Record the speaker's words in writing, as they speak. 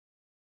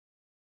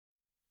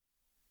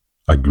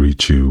I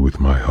greet you with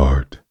my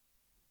heart,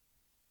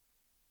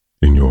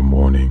 in your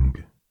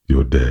morning,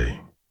 your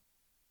day,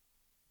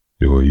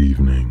 your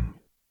evening,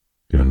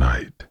 your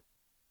night.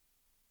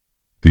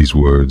 These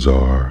words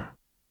are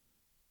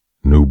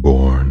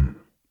newborn,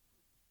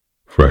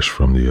 fresh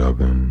from the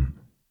oven,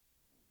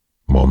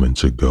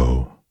 moments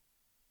ago,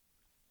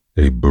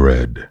 a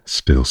bread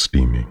still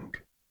steaming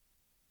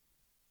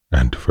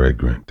and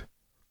fragrant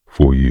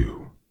for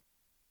you.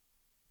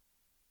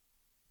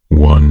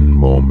 One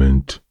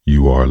moment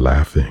you are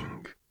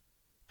laughing,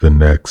 the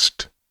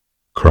next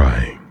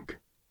crying.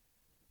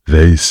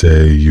 They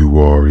say you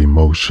are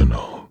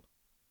emotional.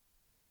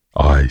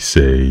 I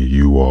say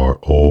you are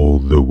all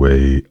the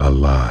way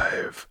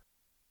alive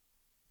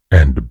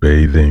and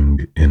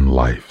bathing in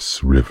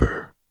life's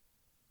river,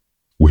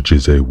 which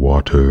is a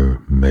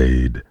water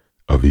made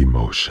of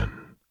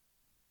emotion.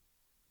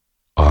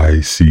 I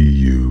see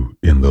you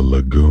in the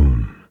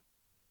lagoon,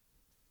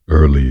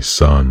 early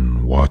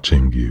sun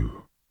watching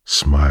you,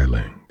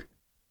 smiling.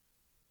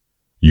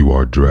 You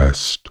are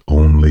dressed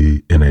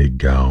only in a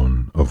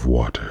gown of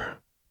water,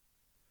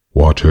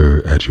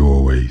 water at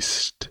your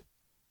waist,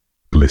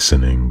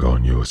 glistening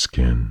on your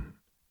skin,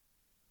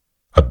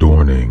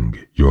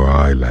 adorning your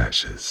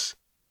eyelashes,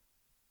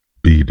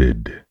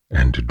 beaded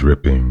and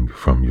dripping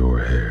from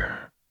your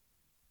hair.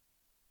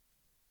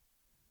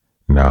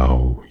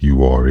 Now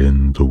you are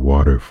in the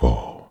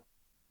waterfall,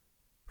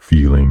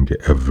 feeling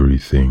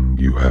everything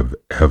you have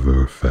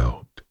ever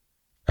felt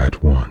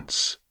at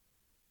once,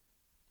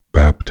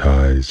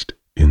 baptized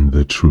in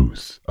the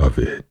truth of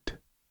it.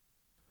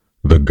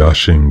 The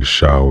gushing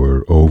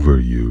shower over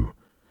you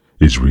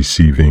is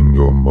receiving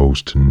your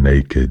most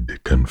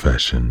naked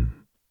confession.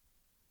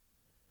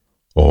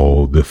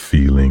 All the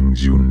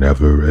feelings you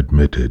never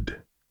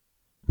admitted,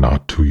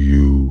 not to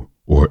you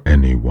or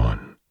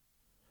anyone,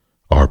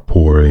 are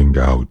pouring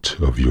out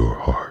of your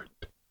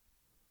heart.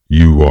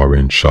 You are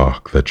in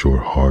shock that your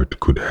heart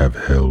could have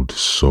held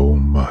so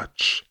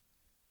much.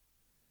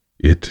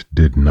 It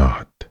did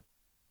not.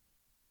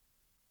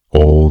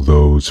 All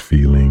those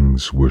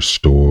feelings were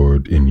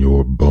stored in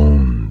your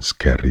bones,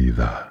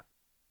 querida,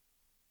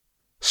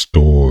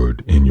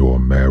 stored in your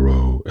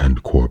marrow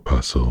and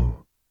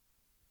corpuscle,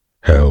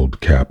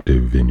 held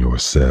captive in your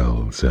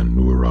cells and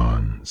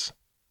neurons.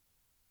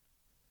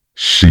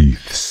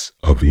 Sheaths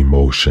of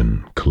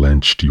emotion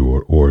clenched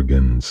your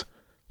organs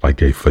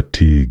like a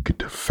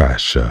fatigued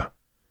fascia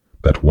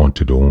that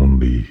wanted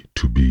only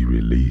to be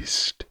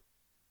released.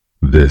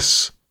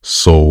 This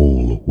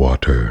soul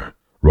water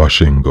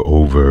rushing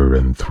over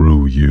and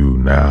through you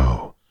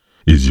now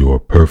is your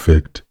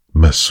perfect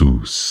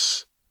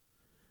masseuse.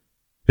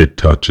 It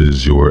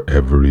touches your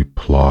every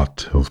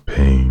plot of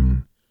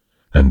pain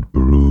and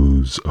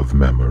bruise of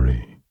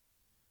memory.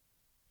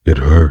 It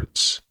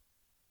hurts,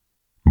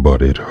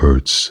 but it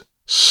hurts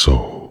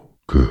so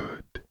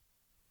good.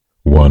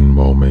 One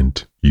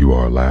moment you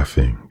are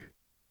laughing,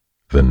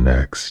 the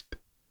next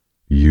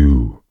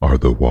you are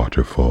the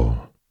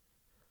waterfall,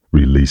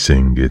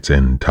 releasing its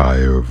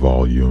entire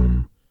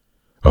volume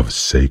of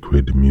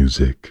sacred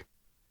music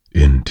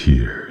in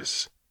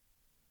tears.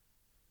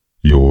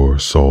 Your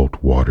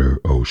saltwater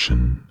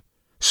ocean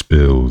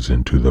spills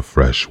into the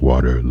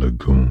freshwater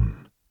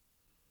lagoon,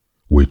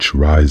 which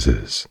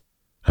rises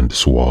and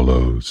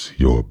swallows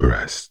your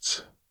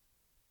breasts.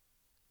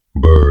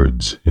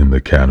 Birds in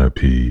the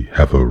canopy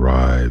have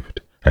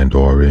arrived and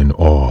are in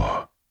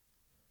awe.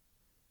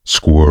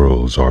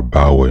 Squirrels are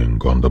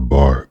bowing on the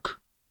bark,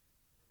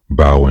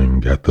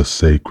 bowing at the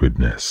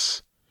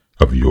sacredness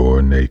of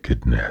your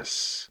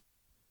nakedness,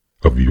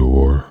 of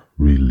your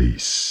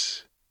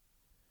release.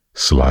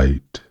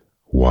 Slight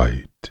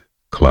white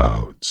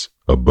clouds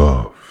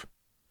above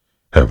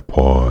have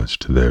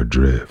paused their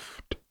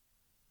drift,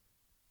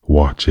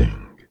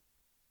 watching.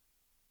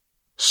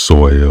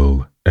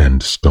 Soil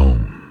and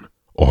stone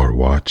are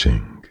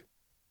watching.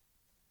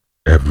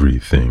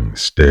 Everything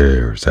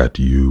stares at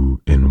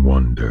you in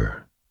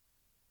wonder.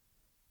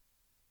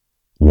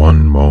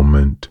 One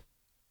moment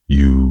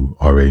you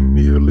are a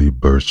nearly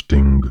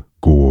bursting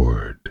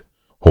gourd,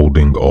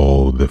 holding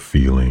all the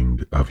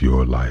feeling of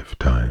your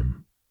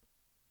lifetime.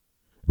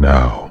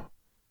 Now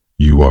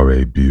you are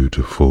a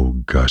beautiful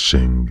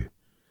gushing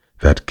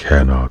that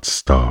cannot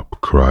stop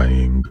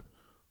crying,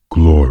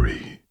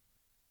 glory,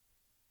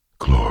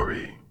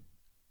 glory.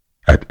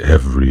 At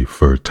every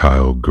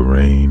fertile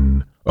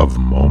grain of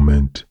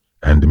moment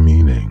and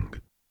meaning,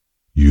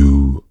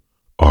 you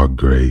are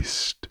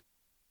graced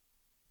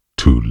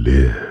to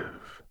live.